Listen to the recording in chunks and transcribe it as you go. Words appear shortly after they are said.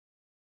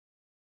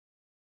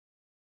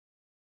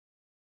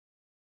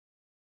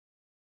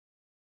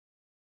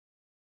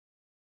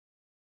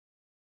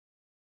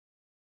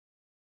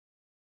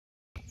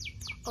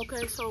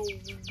Okay, so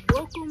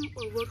welcome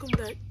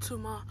back to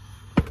my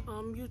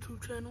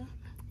YouTube channel.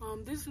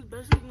 This is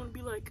basically gonna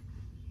be like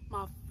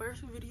my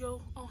first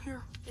video on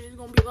here, and it's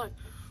gonna be like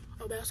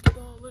a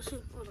basketball lesson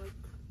or like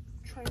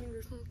training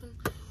or something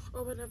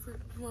or whatever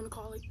you want to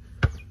call it.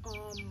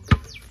 I'm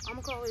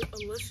gonna call it a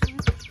lesson,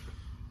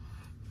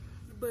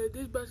 but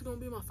this is basically gonna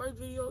be my first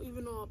video,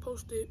 even though I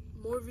posted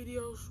more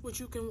videos which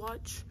you can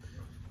watch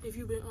if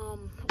you've been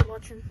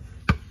watching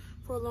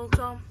for a long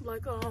time,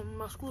 like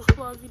my school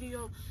supply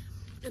video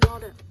and all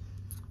that.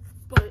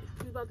 But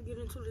we're about to get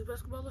into this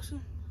basketball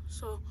lesson,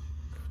 so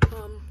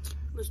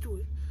let's do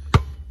it.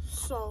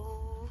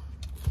 So,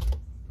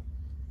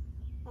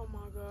 oh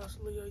my gosh,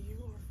 Leah,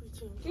 you are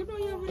freaking. Keep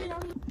doing your video.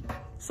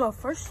 So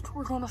first,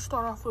 we're gonna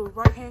start off with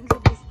right hand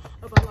dribbles,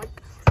 about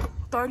like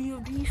 30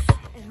 of these,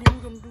 and then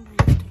we're gonna do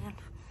left hand.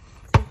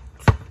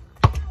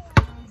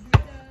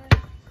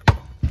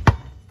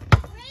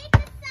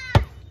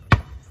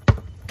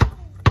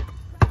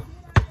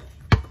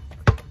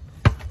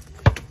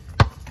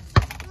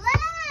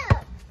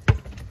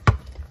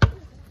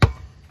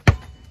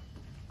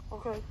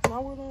 Okay,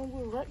 now we're gonna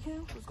do right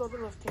hand. Let's go to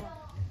left hand.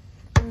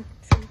 1,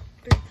 2,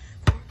 3,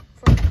 4,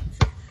 5, 6,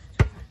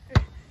 7, 8,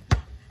 9,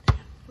 10,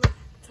 11, 12,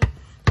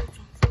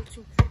 13,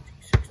 14,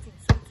 15, 16,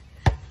 17,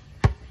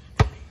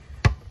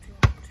 18,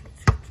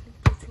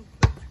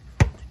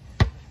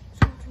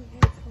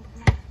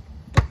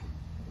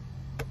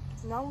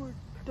 19. Now we're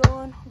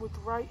done with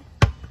right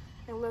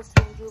and left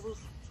hand dribbles.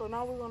 So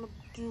now we're gonna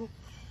do,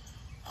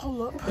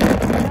 hold up. Now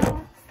we're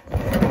gonna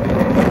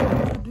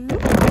do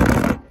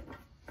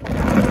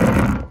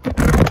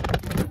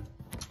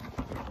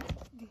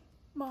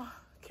my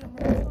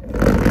camera.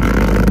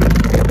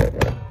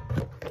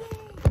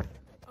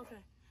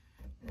 Okay,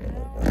 now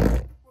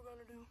we're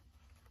gonna do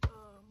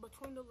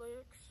between the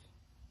legs.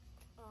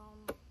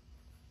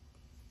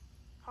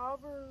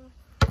 However,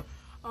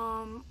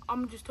 I'm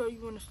gonna just tell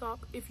you when to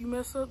stop. If you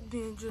mess up,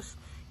 then just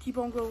keep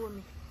on going with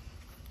me.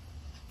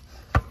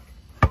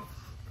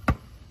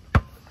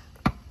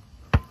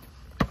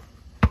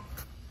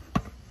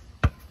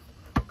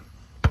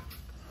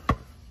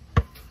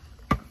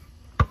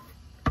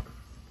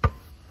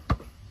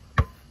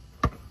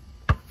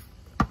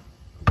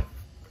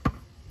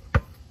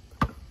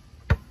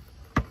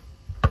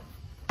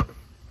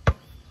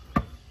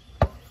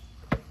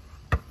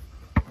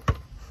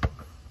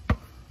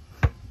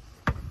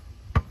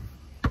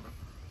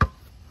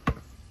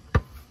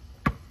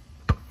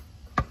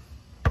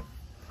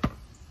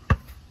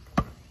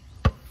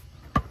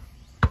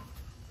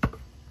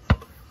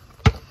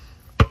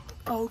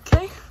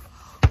 Okay,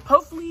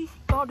 hopefully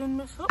y'all didn't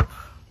mess up,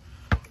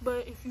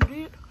 but if you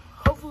did,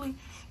 hopefully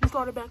you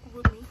started back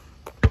with me.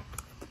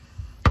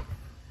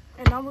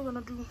 And now we're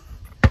gonna do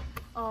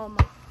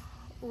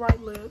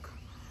right leg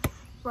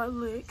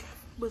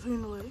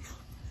between the legs.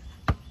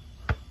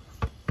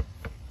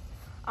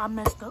 I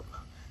messed up,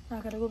 now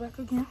I gotta go back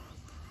again.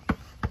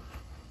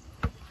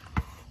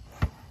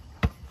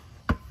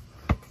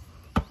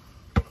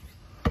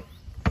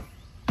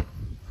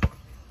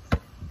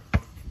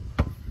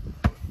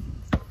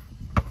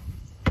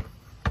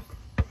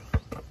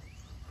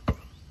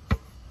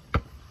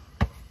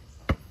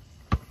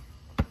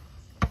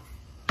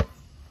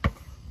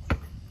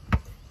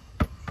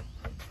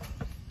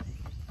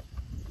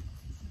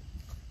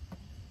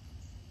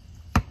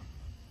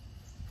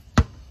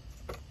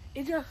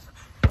 It just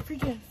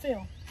freaking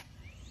fell.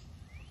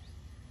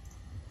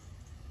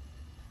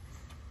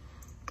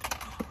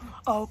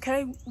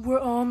 Okay, we're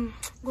gonna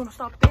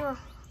stop there.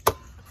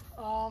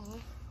 Hold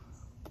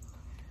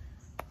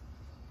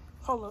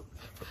up.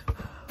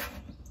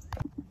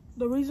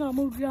 The reason I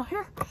moved down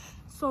here,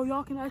 so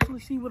y'all can actually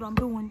see what I'm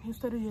doing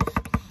instead of just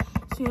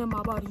seeing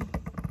my body,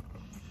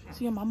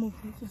 seeing my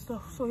movements and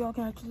stuff. So y'all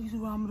can actually see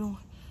what I'm doing.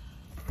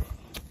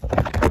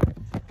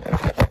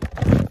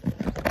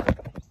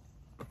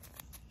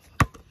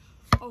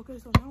 Okay,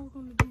 so now we're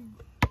gonna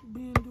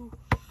be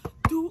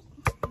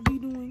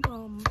doing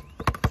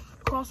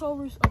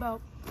crossovers,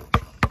 about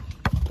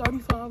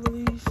 35 of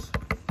these.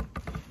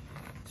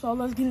 So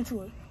let's get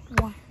into it.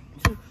 1,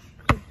 2,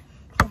 3,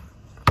 4,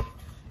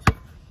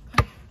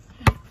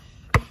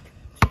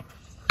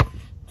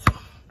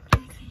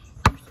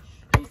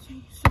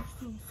 18,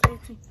 16,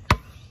 17,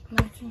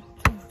 19,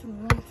 20,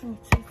 21, 22,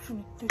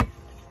 23,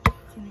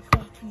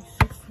 25,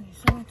 26,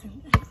 27,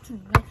 28,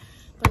 29,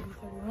 30,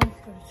 31,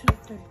 32,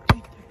 33,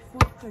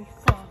 34,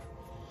 35.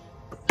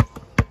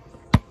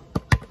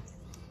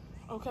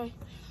 Okay,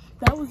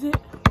 that was it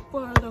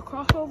for the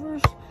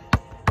crossovers.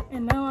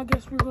 And now I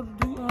guess we're gonna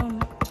do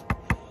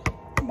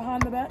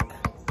behind the back.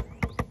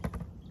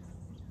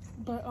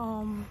 But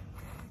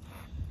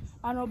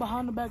I know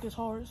behind the back is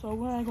hard, so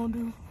we ain't gonna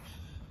do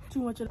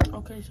too much of that.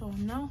 Okay, so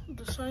now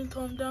the sun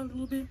calmed down a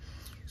little bit,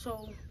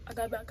 so I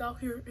got back out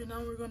here, and now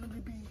we're gonna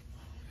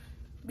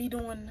be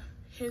doing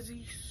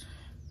hizzies.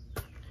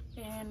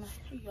 And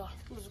yeah,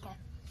 let's go.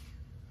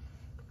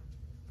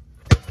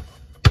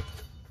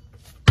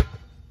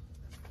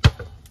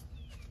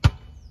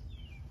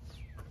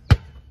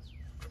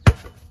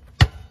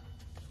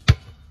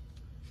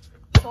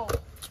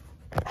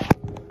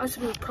 I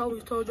should have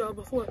probably told y'all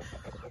before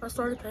I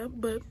started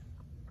that, but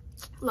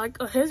like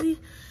a hezzy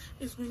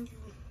is when you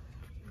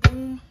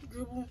boom,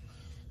 dribble,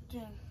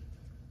 then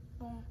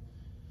boom,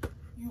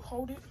 you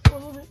hold it for a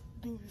little bit,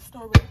 then you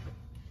start back.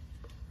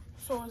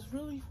 So it's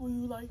really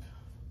when you like,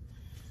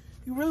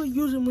 you really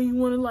use it when you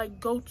want to like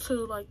go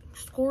to like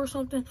score or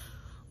something,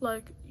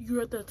 like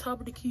you're at the top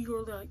of the key,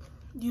 or like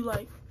you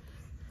like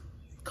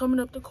coming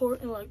up the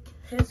court and like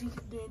hezzy,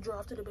 then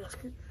drop to the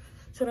basket.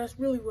 So that's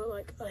really what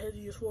like a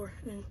hezzy is for,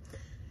 and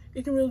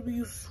it can really be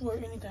used for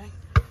anything,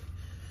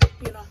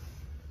 you know.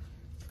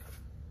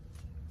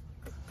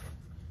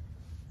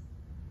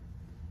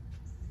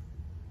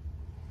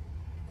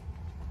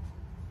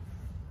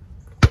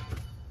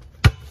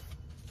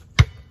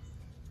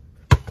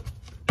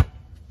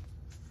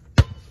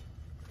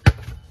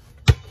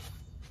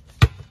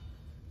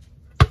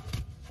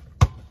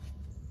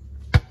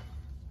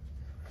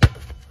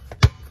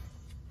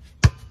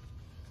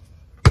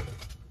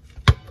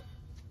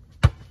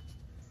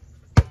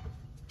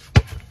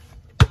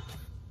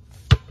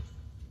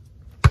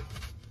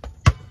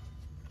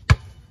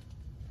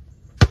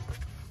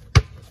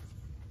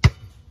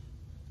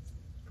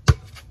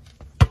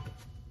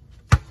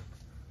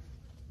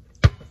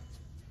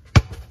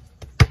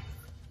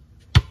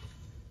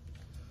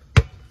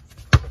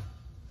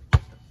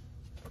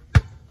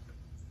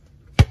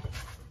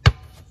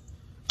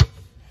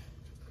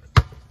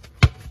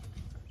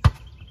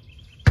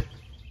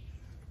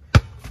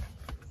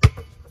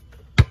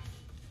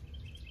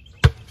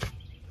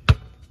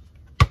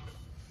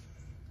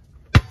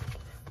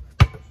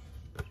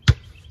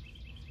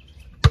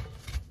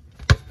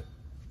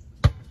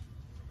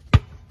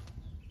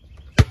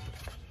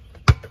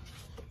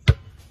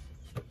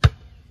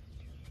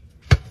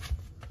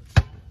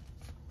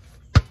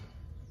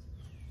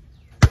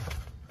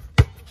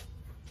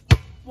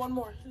 One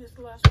more, this is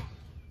the last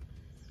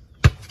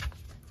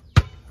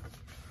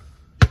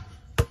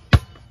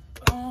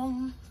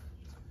one.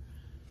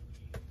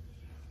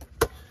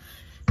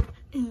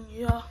 And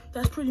yeah,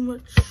 that's pretty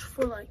much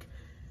for like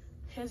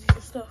hezzy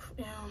and stuff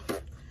and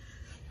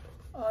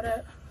all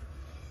that.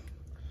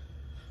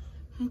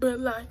 But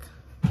like,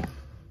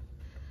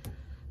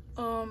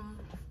 on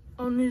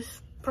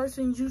this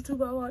person's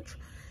YouTube I watch,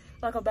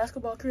 like a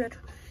basketball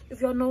creator, if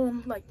y'all know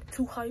him, like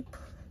Too Hype.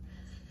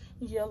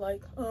 Yeah,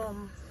 like,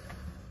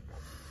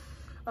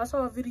 I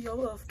saw a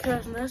video of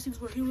Cash Nasty's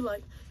where he was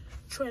like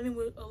training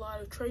with a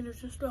lot of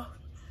trainers and stuff,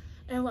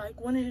 and like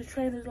one of his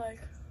trainers like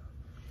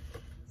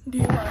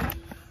did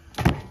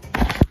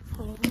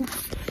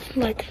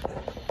like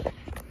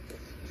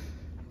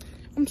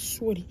I'm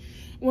sweaty.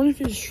 One of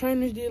his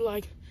trainers did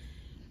like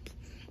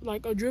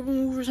a dribble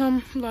move or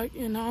something, like,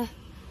 you know,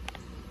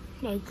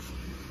 like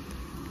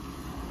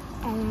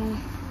I don't know,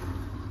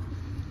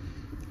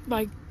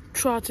 like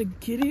try to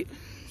get it.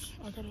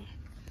 I gotta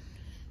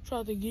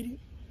try to get it.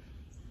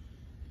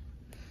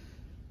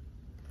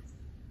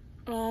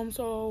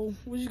 So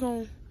we're just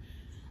gonna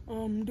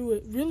do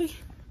it. Really,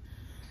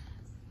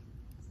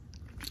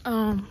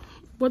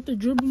 what the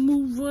dribble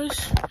move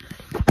was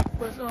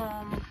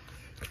I'm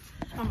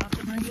about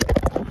to bring it.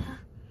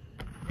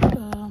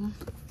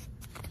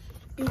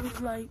 It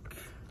was like,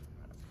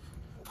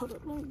 hold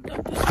up, let me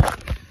get this.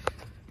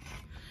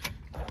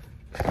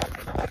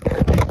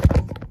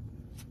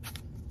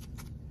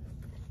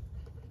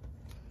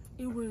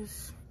 It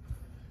was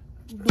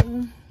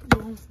boom,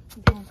 boom,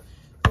 boom,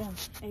 boom.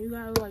 And you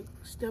gotta like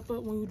step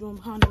up when you're doing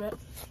behind the back,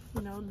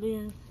 you know,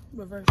 then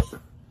reverse.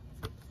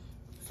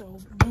 So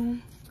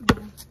boom,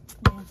 boom,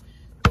 boom,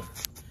 boom,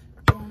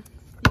 boom,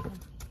 boom,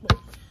 boom.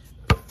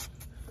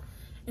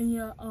 And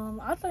yeah,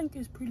 I think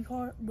it's pretty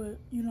hard, but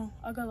you know,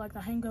 I got like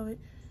the hang of it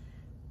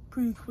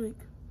pretty quick.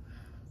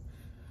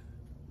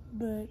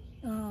 But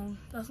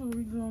that's what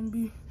we're gonna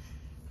be.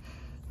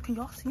 Can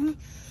y'all see me?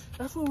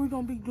 That's what we're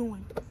gonna be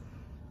doing.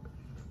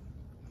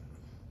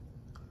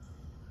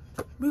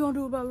 We're gonna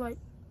do about like,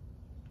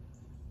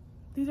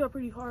 these are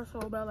pretty hard, so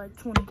about like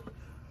 20.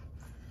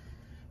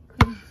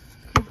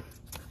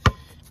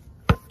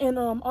 And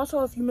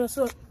also if you mess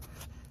up,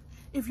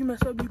 you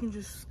can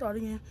just start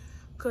again,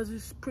 because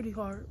it's pretty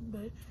hard.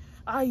 But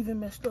I even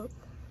messed up.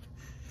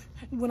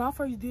 When I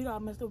first did, I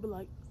messed up, but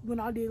like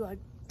when I did like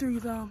 3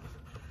 times,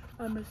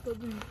 I messed up.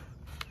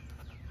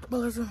 But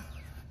listen,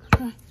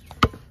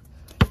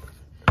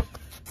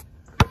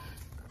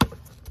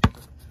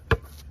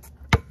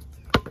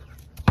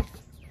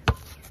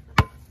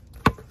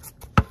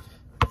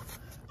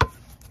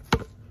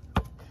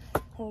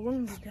 hold on, let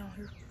me get down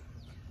here.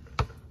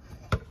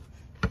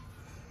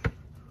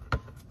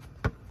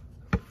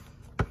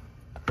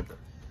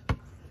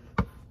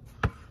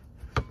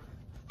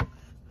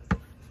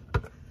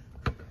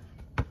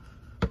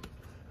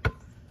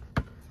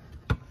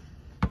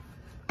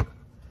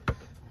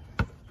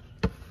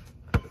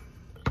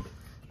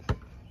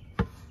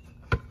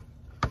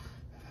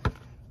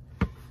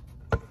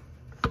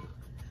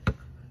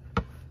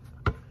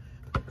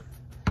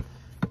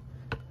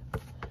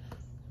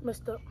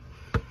 Messed up,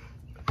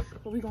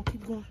 but we gonna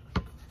keep going.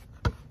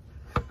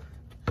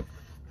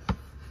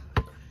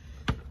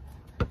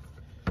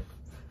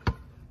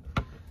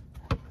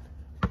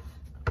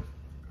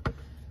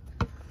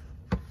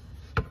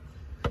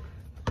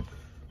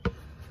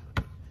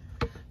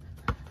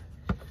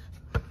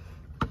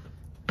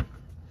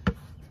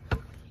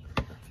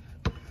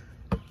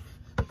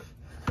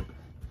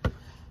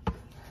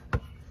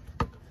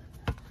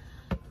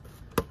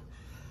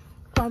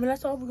 And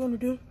that's all we're gonna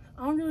do.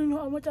 I don't really know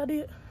how much I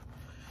did.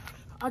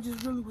 I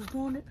just really was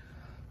doing it.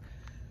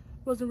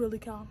 Wasn't really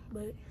counting,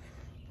 but.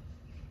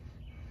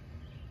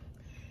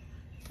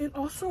 And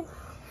also,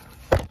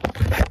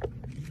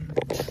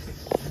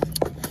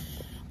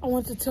 I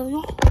want to tell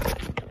y'all,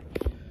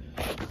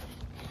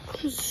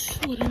 it's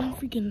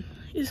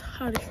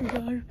hot as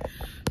freaking here.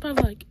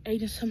 Probably like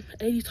 80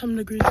 something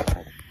degrees.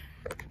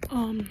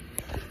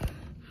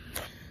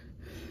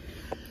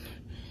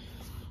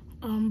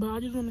 But I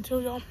just want to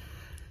tell y'all,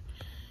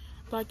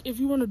 like, if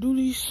you want to do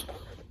these,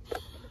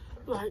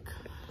 like,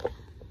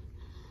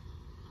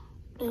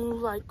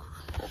 and like,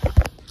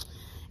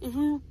 if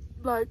you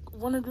like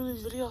want to do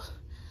these videos,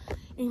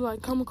 and you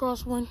like come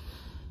across one,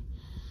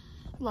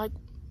 like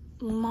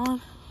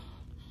mine,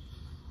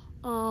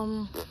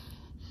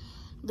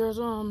 there's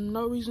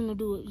no reason to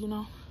do it, you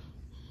know.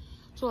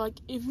 So like,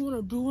 if you want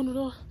to do one of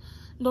those,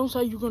 don't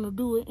say you're gonna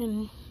do it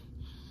and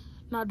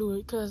not do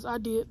it, because I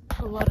did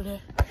a lot of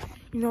that,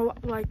 you know.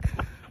 Like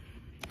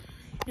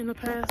in the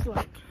past,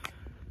 like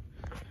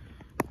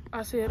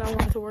I said I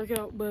wanted to work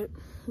out, but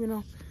you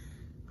know,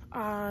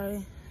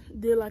 I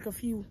did like a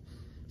few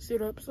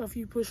sit-ups, a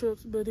few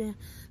push-ups, but then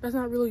that's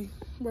not really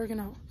working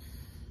out.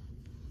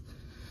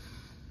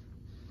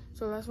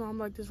 So that's why I'm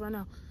like this right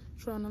now,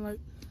 trying to like,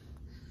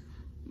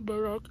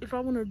 but if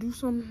I want to do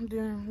something,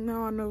 then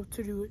now I know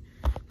to do it,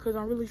 because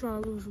I'm really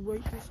trying to lose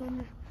weight this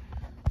summer,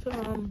 so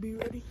be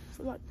ready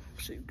for like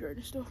 6th grade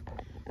and stuff.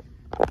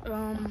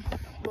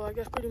 Well, I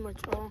guess pretty much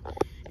all.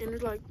 And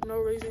there's like no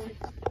reason,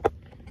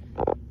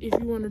 if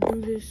you want to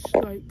do this,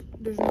 like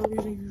there's no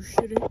reason you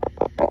shouldn't,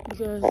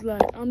 because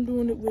like I'm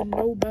doing it with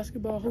no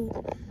basketball hoop,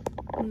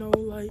 no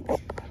like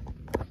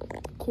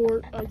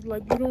court.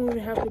 Like you don't even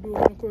have to do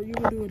it on the court. You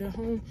can do it at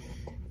home,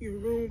 your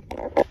room,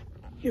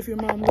 if your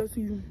mom lets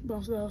you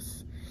bounce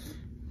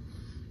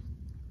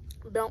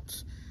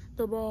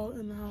the ball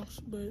in the house.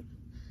 But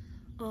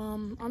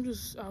I'm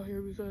just out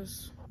here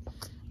because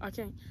I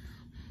can't.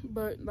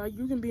 But like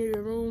you can be in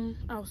your room,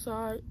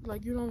 outside.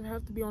 Like you don't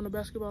have to be on the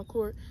basketball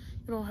court.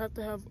 You don't have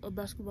to have a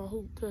basketball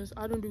hoop, because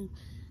I don't do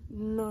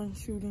none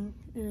shooting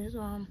in this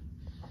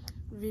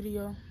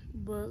video.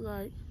 But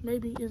like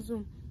maybe in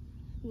some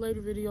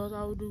later videos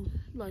I will do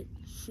like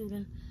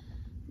shooting.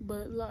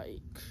 But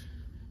like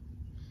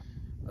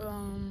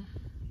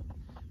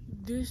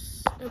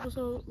this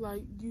episode,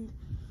 like you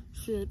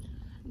should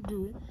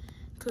do it,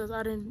 because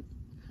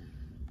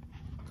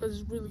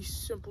it's really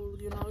simple,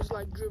 you know. It's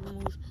like dribble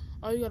moves.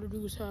 All you gotta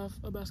do is have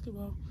a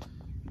basketball.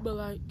 But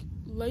like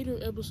later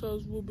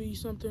episodes will be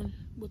something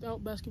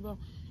without basketball.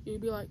 It'll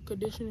be like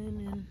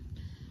conditioning and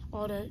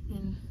all that.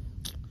 And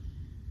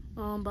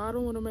but I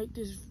don't want to make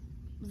this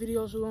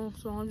video so long,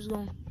 so I'm just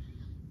gonna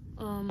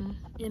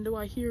end it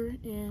right here.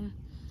 And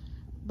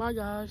bye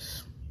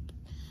guys.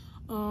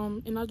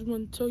 And I just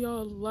want to tell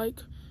y'all, like,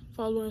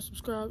 follow, and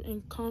subscribe,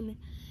 and comment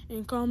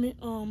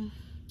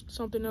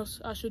something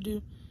else I should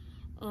do.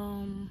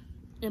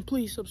 And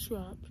please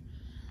subscribe,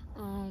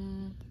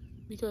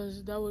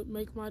 because that would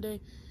make my day.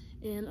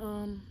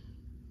 And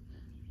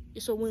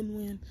it's a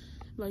win-win.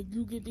 Like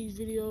you get these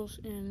videos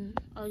and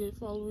I get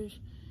followers,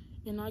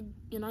 and I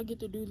get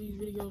to do these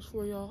videos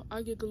for y'all.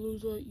 I get to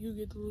lose weight, you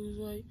get to lose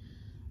weight.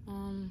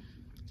 And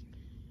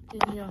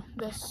yeah,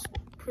 that's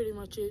pretty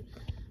much it.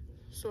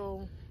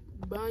 So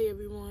bye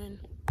everyone.